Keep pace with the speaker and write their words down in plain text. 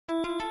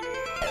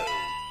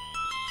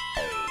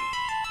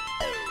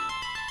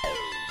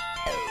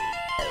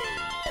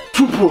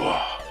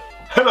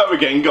Hello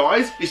again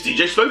guys, it's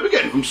DJ Slope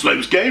again from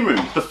Slope's Game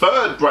Room, the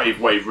third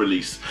Brave Wave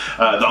release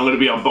that I'm going to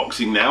be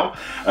unboxing now.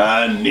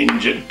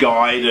 Ninja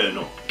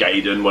Gaiden, or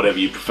Gaiden, whatever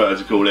you prefer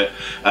to call it.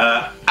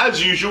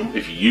 As usual,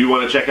 if you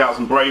want to check out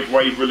some Brave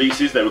Wave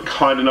releases, they were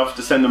kind enough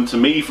to send them to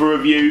me for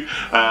review.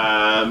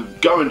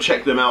 Go and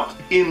check them out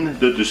in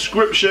the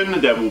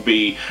description. There will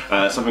be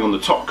something on the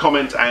top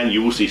comment and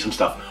you will see some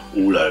stuff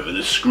all over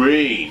the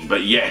screen.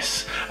 But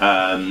yes,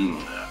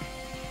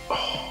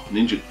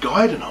 Ninja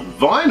Gaiden on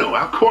vinyl,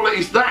 how quality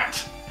is that?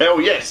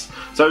 Hell yes.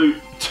 So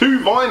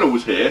 2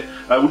 vinyls here,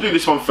 we'll do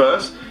this one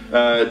first,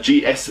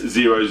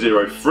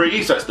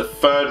 GS003, so it's the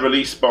third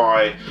release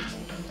by,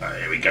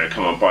 here we go,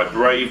 come on, by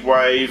Brave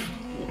Wave.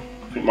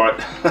 I think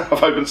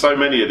I've opened so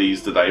many of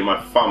these today, my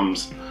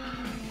thumb's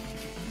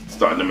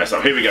starting to mess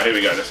up. Here we go,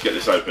 let's get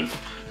this open.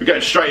 We're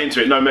getting straight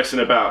into it, no messing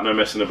about, no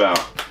messing about.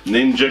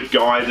 Ninja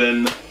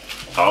Gaiden,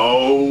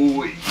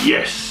 oh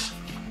yes.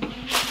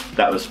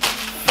 That was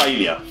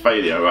failure,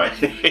 right,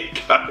 here we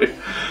go.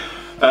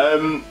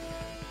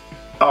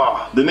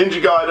 The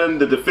Ninja Gaiden,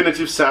 the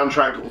definitive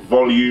soundtrack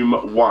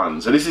volume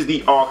 1. So this is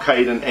the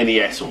arcade and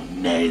NES, or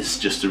NES,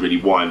 just to really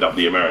wind up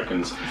the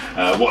Americans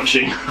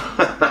watching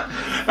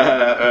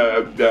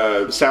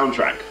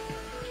soundtrack.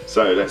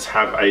 So let's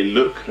have a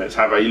look,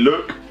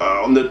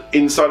 on the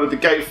inside of the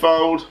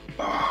gatefold.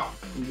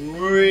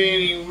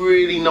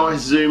 Really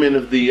nice zoom in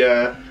of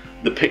the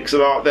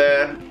pixel art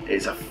there.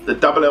 It's the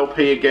double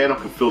LP again, I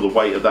can feel the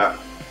weight of that.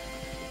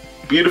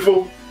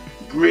 Beautiful,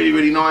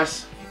 really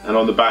nice, and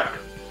on the back,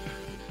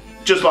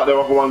 just like the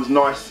other ones,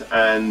 nice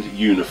and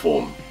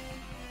uniform.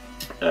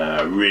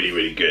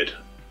 Really good,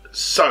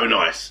 so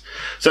nice.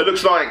 So it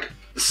looks like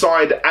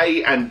side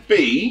A and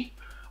B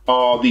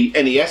are the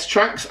NES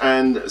tracks,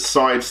 and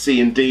side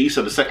C and D,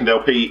 so the second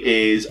LP,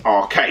 is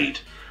arcade.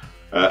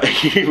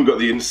 You even got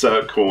the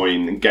insert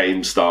coin and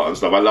game start and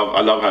stuff. I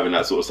love having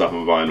that sort of stuff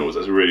on vinyls.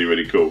 That's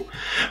really cool.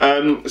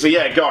 So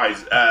yeah,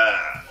 guys.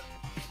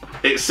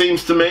 It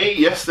seems to me,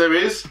 yes there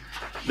is,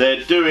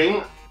 they're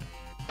doing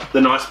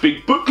the nice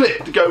big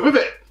booklet to go with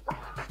it.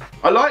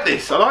 I like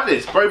this.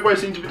 Brave Wave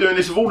seem to be doing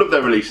this with all of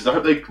their releases. I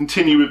hope they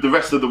continue with the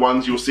rest of the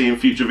ones you'll see in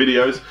future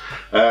videos.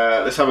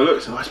 Let's have a look.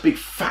 It's a nice big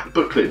fat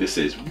booklet this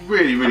is.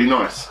 Really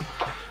nice.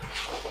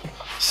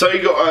 So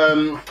you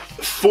got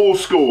 4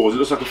 scores. It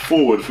looks like a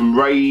forward from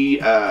Ray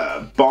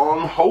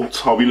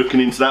Barnholt. I'll be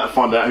looking into that and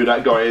find out who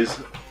that guy is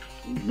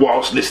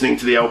whilst listening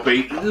to the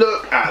LP.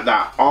 Look at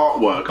that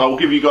artwork. I'll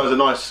give you guys a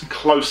nice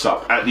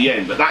close-up at the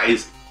end, but that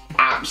is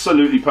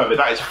absolutely perfect.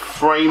 That is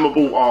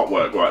frameable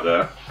artwork right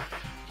there.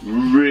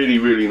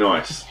 Really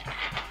nice.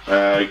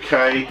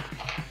 Okay.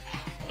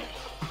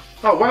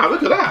 Oh wow,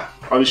 look at that.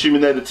 I'm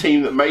assuming they're the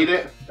team that made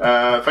it.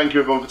 Thank you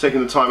everyone for taking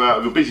the time out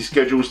of your busy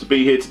schedules to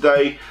be here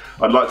today.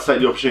 I'd like to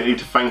take the opportunity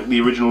to thank the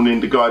original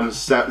Ninja Gaiden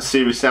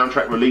series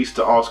soundtrack release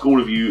to ask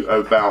all of you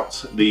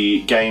about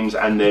the games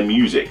and their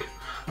music.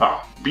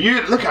 Oh,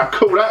 beautiful. Look how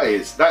cool that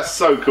is. That's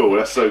so cool.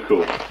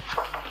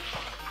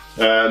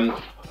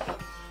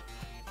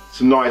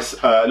 Some nice,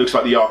 looks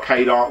like the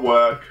arcade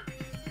artwork.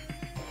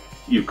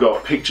 You've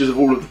got pictures of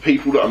all of the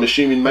people that I'm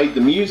assuming made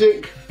the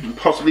music, and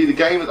possibly the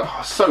game.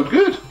 Oh, so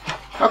good.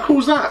 How cool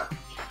is that?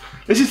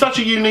 This is such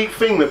a unique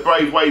thing that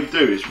Brave Wave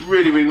do. It's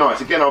really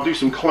nice. Again, I'll do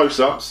some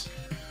close-ups.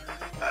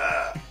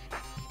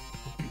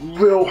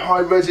 Real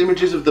high-res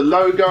images of the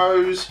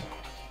logos.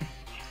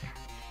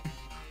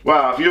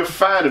 Wow, if you're a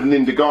fan of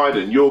Ninja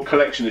Gaiden, your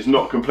collection is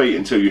not complete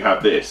until you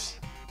have this.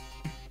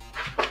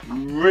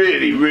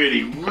 Really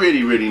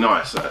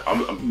nice.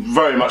 I'm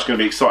very much going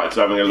to be excited to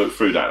having a look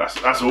through that.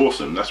 That's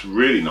awesome. That's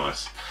really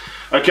nice.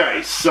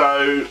 Okay,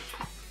 so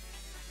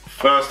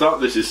first up,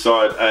 this is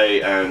side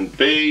A and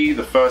B,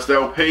 the first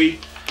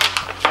LP,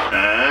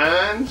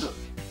 and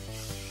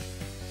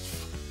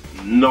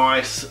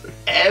nice,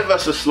 ever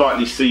so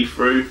slightly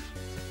see-through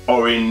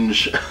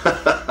orange.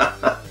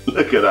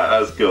 Look at that.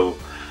 That's cool.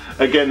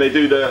 Again, they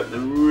do the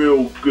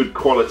real good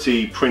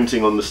quality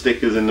printing on the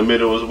stickers in the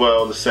middle as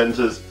well, the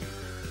centers.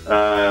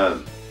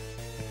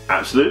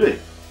 Absolutely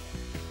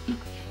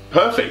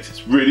perfect.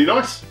 It's really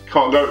nice.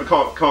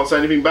 Can't say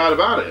anything bad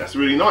about it. That's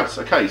really nice.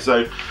 Okay,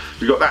 so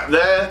we've got that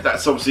there.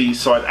 That's obviously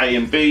side A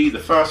and B, the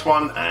first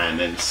one, and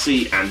then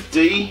C and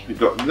D we've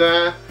got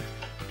there.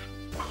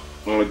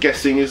 I'm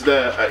guessing, is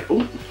there a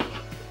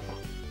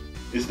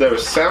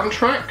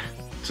soundtrack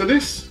to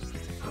this?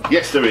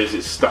 Yes, there is.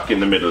 It's stuck in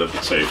the middle of the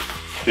two.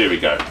 Here we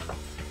go.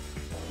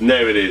 And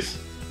there it is.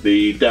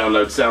 The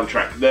download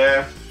soundtrack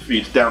there for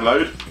you to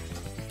download.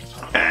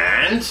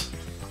 And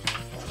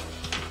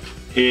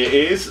here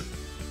is,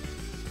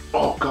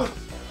 oh god,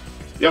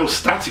 the old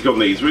static on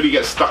these really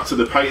gets stuck to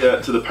the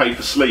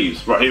paper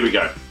sleeves. Right, here we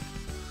go.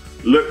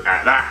 Look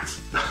at that.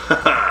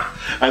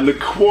 And the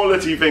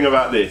quality thing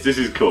about this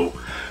is cool.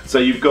 So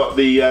you've got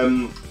the,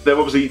 they've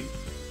obviously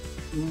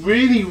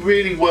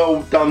really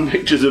well done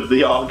pictures of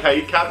the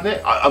arcade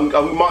cabinet. I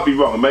might be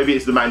wrong, maybe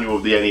it's the manual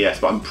of the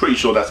NES, but I'm pretty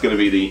sure that's going to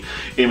be the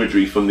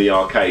imagery from the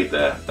arcade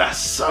there. That's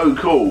so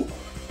cool.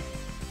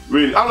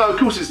 Really, oh no, of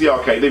course it's the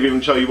arcade. They've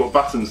even shown you what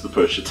buttons to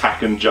push,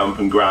 attack and jump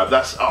and grab.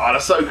 That's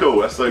so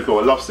cool. That's so cool.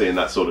 I love seeing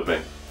that sort of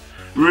thing.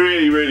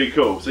 Really, really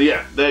cool. So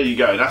yeah, there you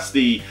go. That's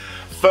the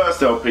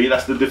first LP.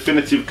 That's the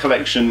Definitive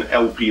Collection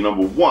LP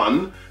number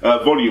 1,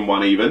 volume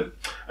 1 even.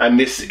 And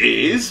this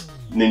is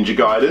Ninja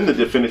Gaiden, the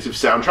Definitive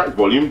Soundtrack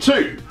volume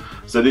 2.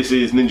 So this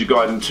is Ninja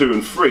Gaiden 2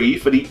 and 3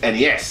 for the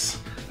NES.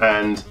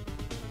 And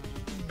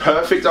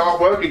perfect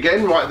artwork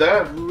again right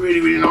there. Really,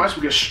 really nice.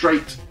 We'll get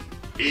straight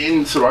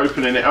into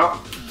opening it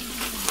up.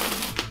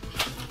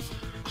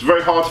 It's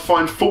very hard to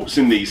find faults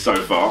in these so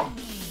far.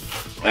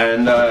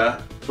 And, oh,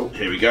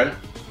 here we go.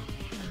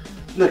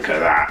 Look at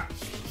that.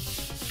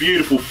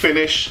 Beautiful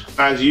finish,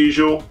 as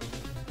usual.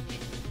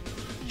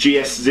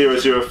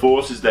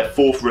 GS004, this is their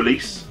 4th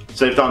release.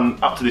 So they've done,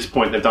 up to this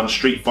point, they've done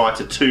Street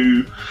Fighter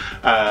 2.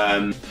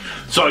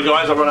 Sorry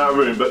guys, I've run out of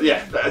room, but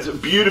yeah, that's a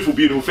beautiful,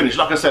 beautiful finish.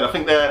 Like I said, I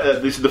think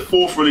this is the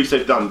 4th release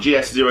they've done,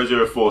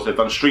 GS004. So they've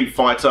done Street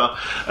Fighter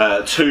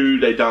 2,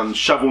 they've done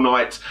Shovel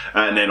Knight,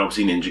 and then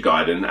obviously Ninja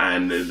Gaiden,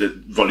 and the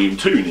Volume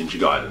 2 Ninja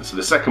Gaiden. So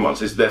the second one,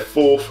 so this is their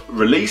 4th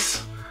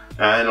release.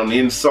 And on the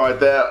inside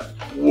there,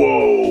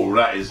 whoa,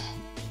 that is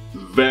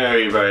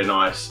very, very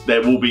nice.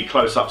 There will be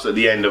close-ups at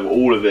the end of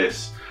all of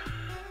this.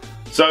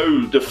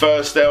 So the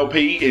first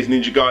LP is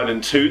Ninja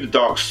Gaiden 2, The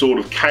Dark Sword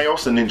of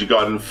Chaos, and Ninja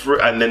Gaiden 3,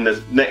 and then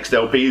the next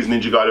LP is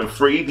Ninja Gaiden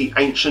 3, The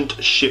Ancient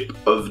Ship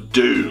of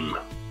Doom.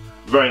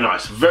 Very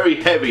nice,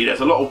 very heavy.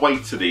 There's a lot of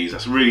weight to these.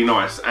 That's really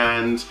nice.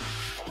 And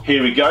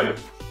here we go.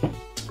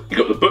 You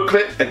got the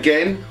booklet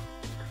again.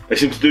 They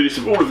seem to do this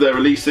with all of their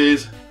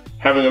releases.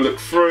 Having a look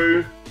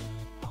through,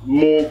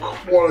 more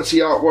quality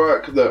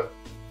artwork that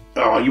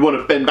you want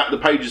to bend back the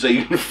pages so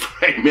you can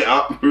frame it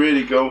up.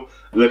 Really cool.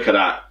 Look at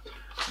that.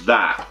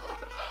 That.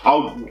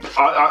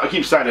 I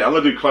keep saying it, I'm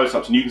going to do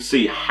close-ups and you can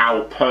see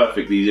how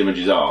perfect these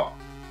images are.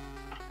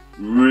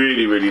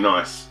 Really, really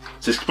nice.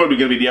 So it's probably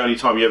going to be the only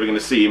time you're ever going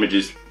to see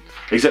images,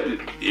 except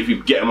if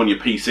you get them on your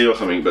PC or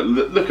something, but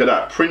look at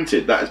that,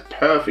 printed. That is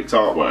perfect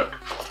artwork.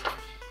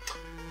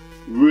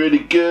 Really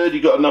good.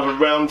 You got another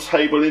round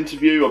table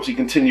interview, obviously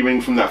continuing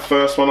from that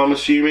first one, I'm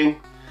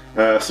assuming.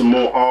 Some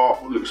more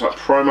art, looks like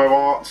promo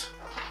art.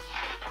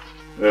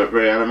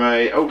 Very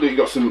anime. Oh, you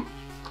got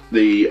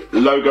the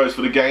logos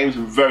for the games,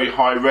 very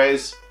high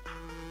res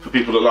for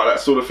people that like that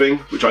sort of thing,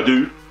 which I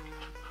do.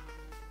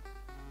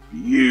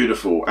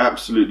 Beautiful,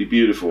 absolutely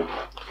beautiful.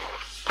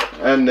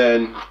 And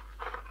then,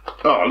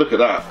 oh, look at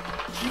that.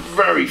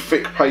 Very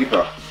thick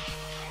paper.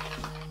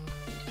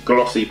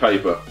 Glossy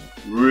paper.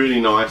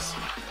 Really nice.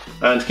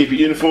 And to keep it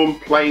uniform,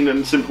 plain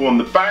and simple on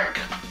the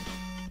back.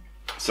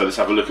 So let's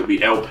have a look at the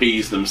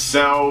LPs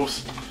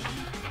themselves.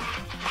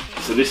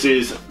 So this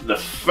is the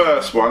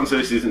first one. So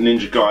this is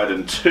Ninja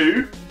Gaiden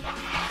 2.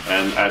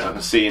 And as I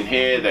can see in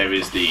here, there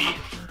is the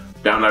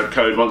download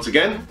code once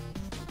again.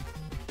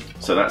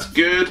 So that's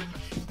good.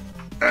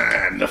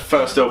 And the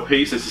first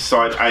LP, so this is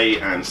side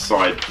A and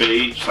side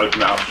B. Just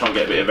open that up, try and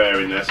get a bit of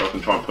air in there so I can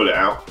try and pull it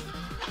out.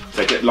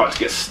 They like to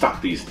get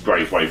stuck, these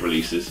Brave Wave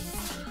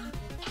releases.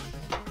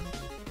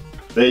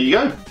 There you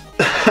go.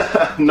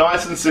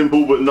 Nice and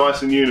simple, but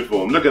nice and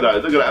uniform. Look at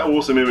that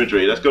awesome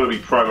imagery. That's got to be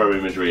promo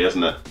imagery,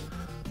 hasn't it?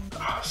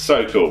 Oh,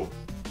 so cool.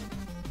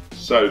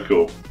 So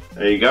cool.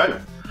 There you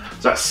go.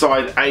 So that's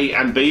side A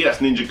and B. That's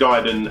Ninja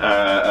Gaiden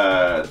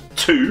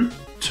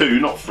 2,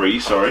 not 3,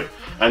 sorry.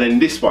 And then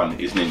this one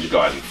is Ninja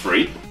Gaiden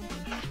 3.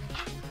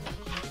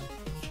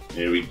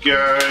 Here we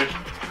go.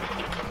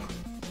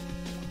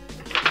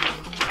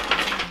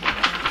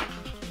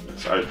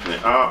 Let's open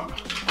it up.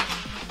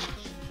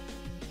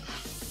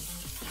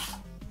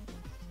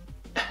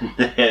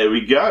 There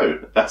we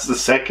go. That's the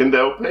second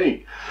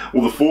LP,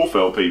 or the 4th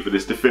LP for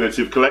this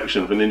definitive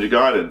collection for Ninja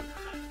Gaiden.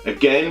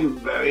 Again,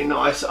 very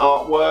nice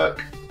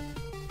artwork.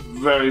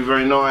 Very,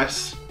 very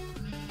nice.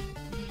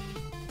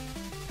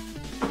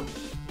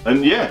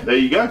 And yeah, there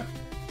you go.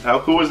 How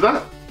cool is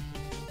that?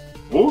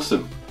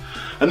 Awesome.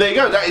 And there you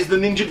go. That is the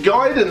Ninja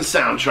Gaiden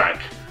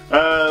soundtrack.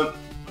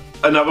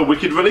 Another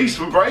wicked release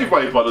from Brave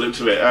Wave by the looks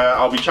of it.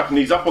 I'll be chucking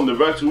these up on the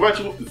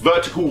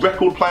vertical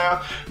record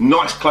player.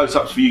 Nice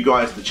close-ups for you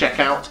guys to check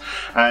out.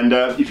 And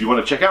if you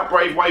want to check out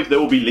Brave Wave, there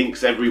will be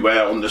links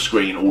everywhere on the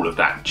screen, all of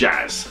that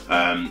jazz.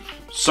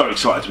 So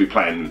excited to be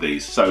playing with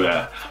these. So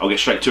I'll get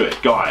straight to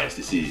it. Guys,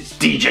 this is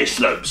DJ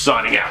Slope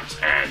signing out,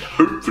 and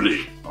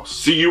hopefully I'll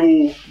see you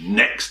all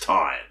next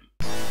time.